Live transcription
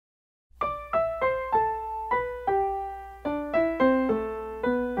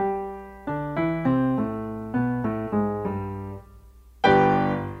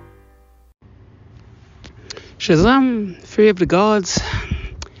Shazam, Fury of the Gods,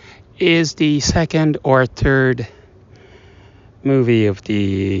 is the second or third movie of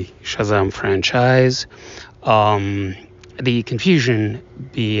the Shazam franchise. The confusion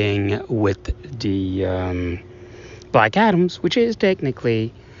being with the Black Adams, which is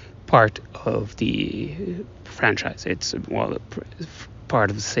technically part of the franchise. It's part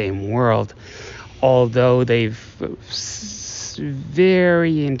of the same world, although they've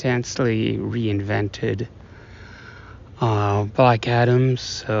very intensely reinvented Black Adam,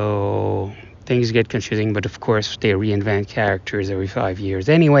 so things get confusing, but of course they reinvent characters every 5 years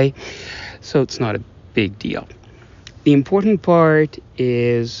anyway, so it's not a big deal. The important part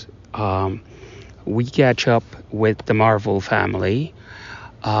is we catch up with the Marvel family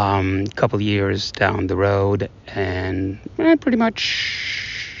a couple years down the road, and pretty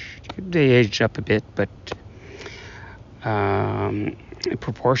much they aged up a bit, but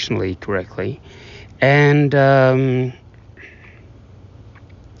proportionally correctly. And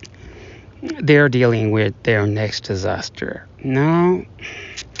they're dealing with their next disaster. Now,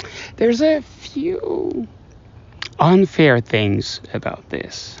 there's a few unfair things about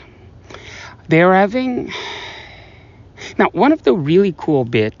this. They're having... Now, one of the really cool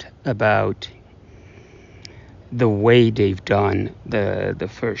bit about the way they've done the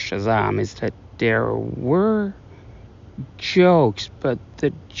first Shazam is that there were jokes, but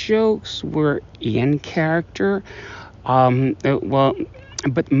the jokes were in character.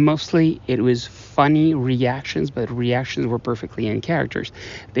 But mostly it was funny reactions, but reactions were perfectly in characters.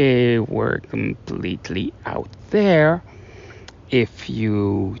 They were completely out there if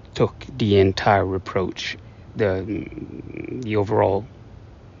you took the entire approach, the overall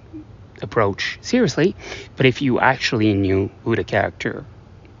approach seriously. But if you actually knew who the character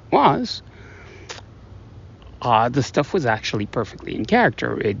was, the stuff was actually perfectly in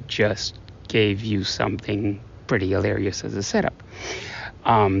character. It just gave you something pretty hilarious as a setup.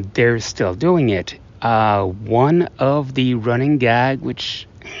 They're still doing it. One of the running gag, which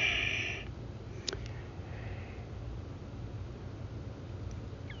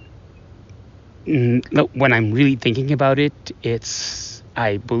when I'm really thinking about it,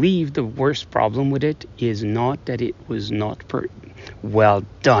 I believe the worst problem with it is not that it was not well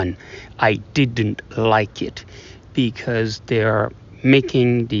done. I didn't like it because they're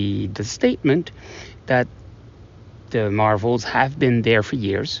making the statement that the Marvels have been there for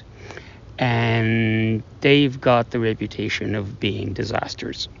years, and they've got the reputation of being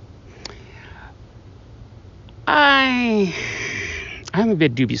disasters. I'm a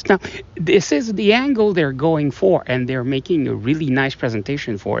bit dubious. Now, this is the angle they're going for, and they're making a really nice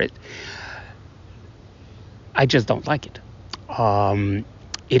presentation for it. I just don't like it.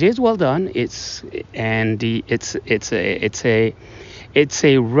 It is well done. It's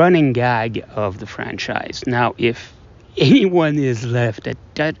a running gag of the franchise. Now, if anyone is left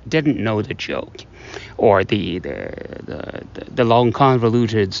that didn't know the joke or the long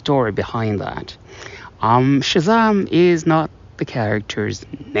convoluted story behind that, Shazam is not the character's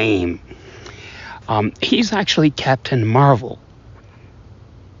name. He's actually Captain Marvel.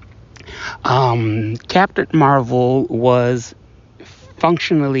 Captain Marvel was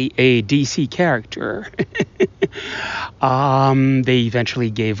functionally a DC character. They eventually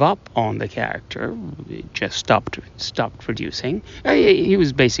gave up on the character. It just stopped producing. He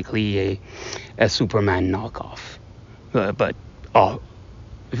was basically a Superman knockoff, but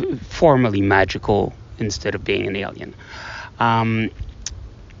formerly magical instead of being an alien. I'm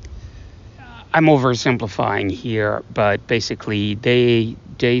oversimplifying here, but basically they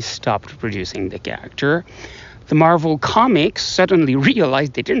stopped producing the character. The Marvel Comics suddenly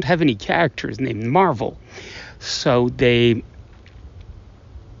realized they didn't have any characters named Marvel, so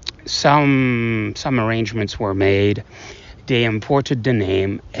some arrangements were made. They imported the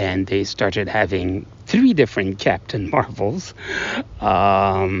name, and they started having 3 different Captain Marvels,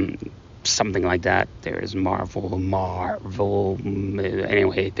 something like that. There's Marvel.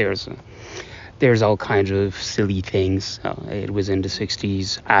 Anyway, there's all kinds of silly things. It was in the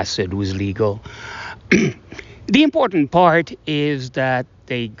 60s. Acid was legal. The important part is that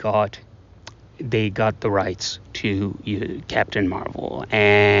they got the rights to Captain Marvel,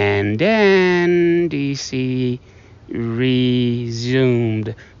 and then DC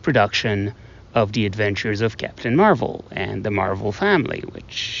resumed production of the adventures of Captain Marvel and the Marvel family,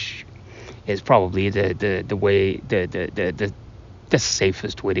 which is probably the way the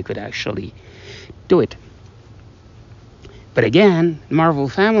safest way they could actually do it. But again, Marvel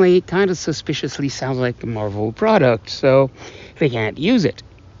family kind of suspiciously sounds like a Marvel product, so they can't use it.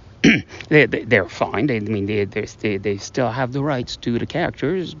 They're fine. They still have the rights to the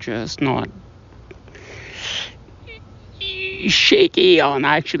characters, just not shaky on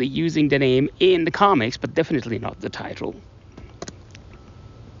actually using the name in the comics, but definitely not the title.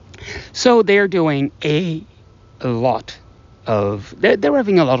 So they're doing a lot of, they're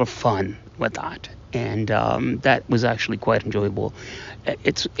having a lot of fun with that, and that was actually quite enjoyable.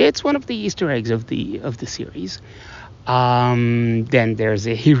 It's one of the Easter eggs of the series. Then there's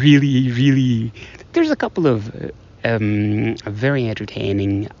there's a couple of very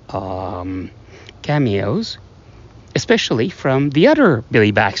entertaining cameos, especially from the other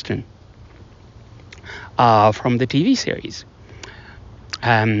Billy Baxton from the TV series,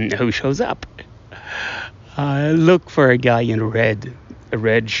 who shows up. Look for a guy in a red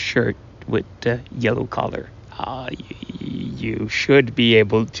shirt with yellow collar. You should be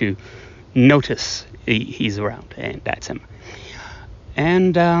able to notice he's around, and that's him.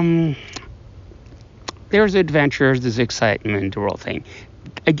 And there's adventures, there's excitement, the whole thing.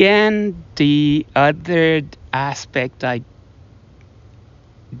 Again, the other aspect I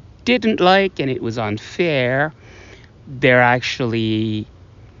didn't like, and it was unfair, they're actually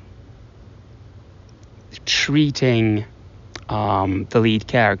treating the lead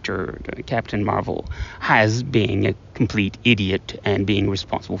character, Captain Marvel, as being a complete idiot and being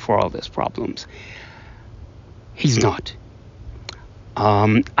responsible for all his problems. He's not.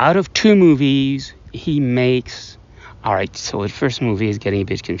 Out of 2 movies, he makes... All right, so the first movie is getting a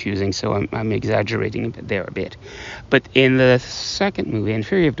bit confusing, so I'm exaggerating there a bit. But in the second movie, in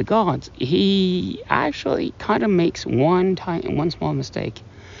Fury of the Gods, he actually kind of makes one small mistake.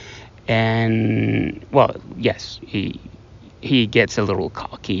 And, well, yes, he gets a little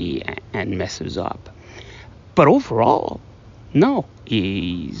cocky and messes up. But overall, no,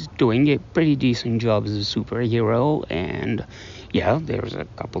 he's doing a pretty decent job as a superhero, and yeah, there's a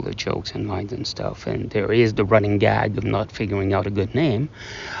couple of jokes and lines and stuff, and there is the running gag of not figuring out a good name.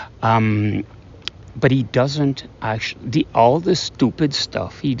 But he doesn't actually, all the stupid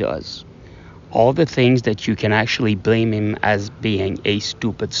stuff he does, all the things that you can actually blame him as being a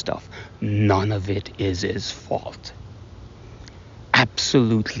stupid stuff, none of it is his fault.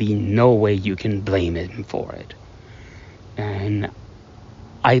 Absolutely no way you can blame him for it. And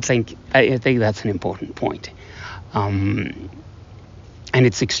I think that's an important point. And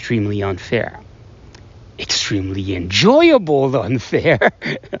it's extremely unfair. Extremely enjoyable unfair.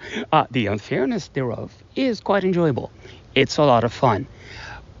 The unfairness thereof is quite enjoyable. It's a lot of fun.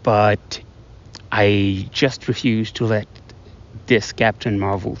 But I just refuse to let this Captain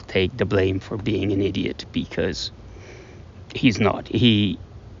Marvel take the blame for being an idiot, because he's not. He's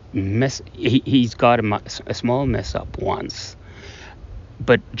got a small mess up once.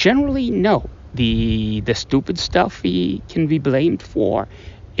 But generally, no. The stupid stuff he can be blamed for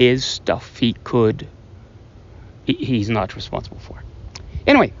is stuff he's not responsible for.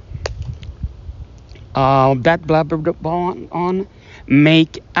 Anyway, that blah blah blah on.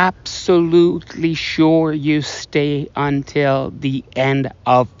 Make absolutely sure you stay until the end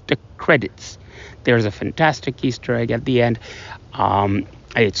of the credits. There's a fantastic Easter egg at the end.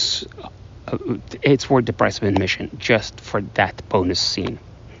 It's worth the price of admission just for that bonus scene.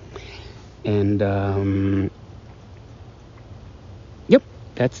 And yep,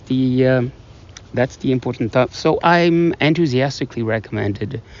 that's the important stuff. So I'm enthusiastically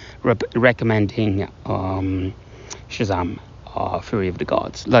recommending Shazam, Fury of the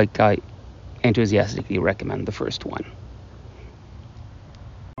Gods, like I enthusiastically recommend the first one.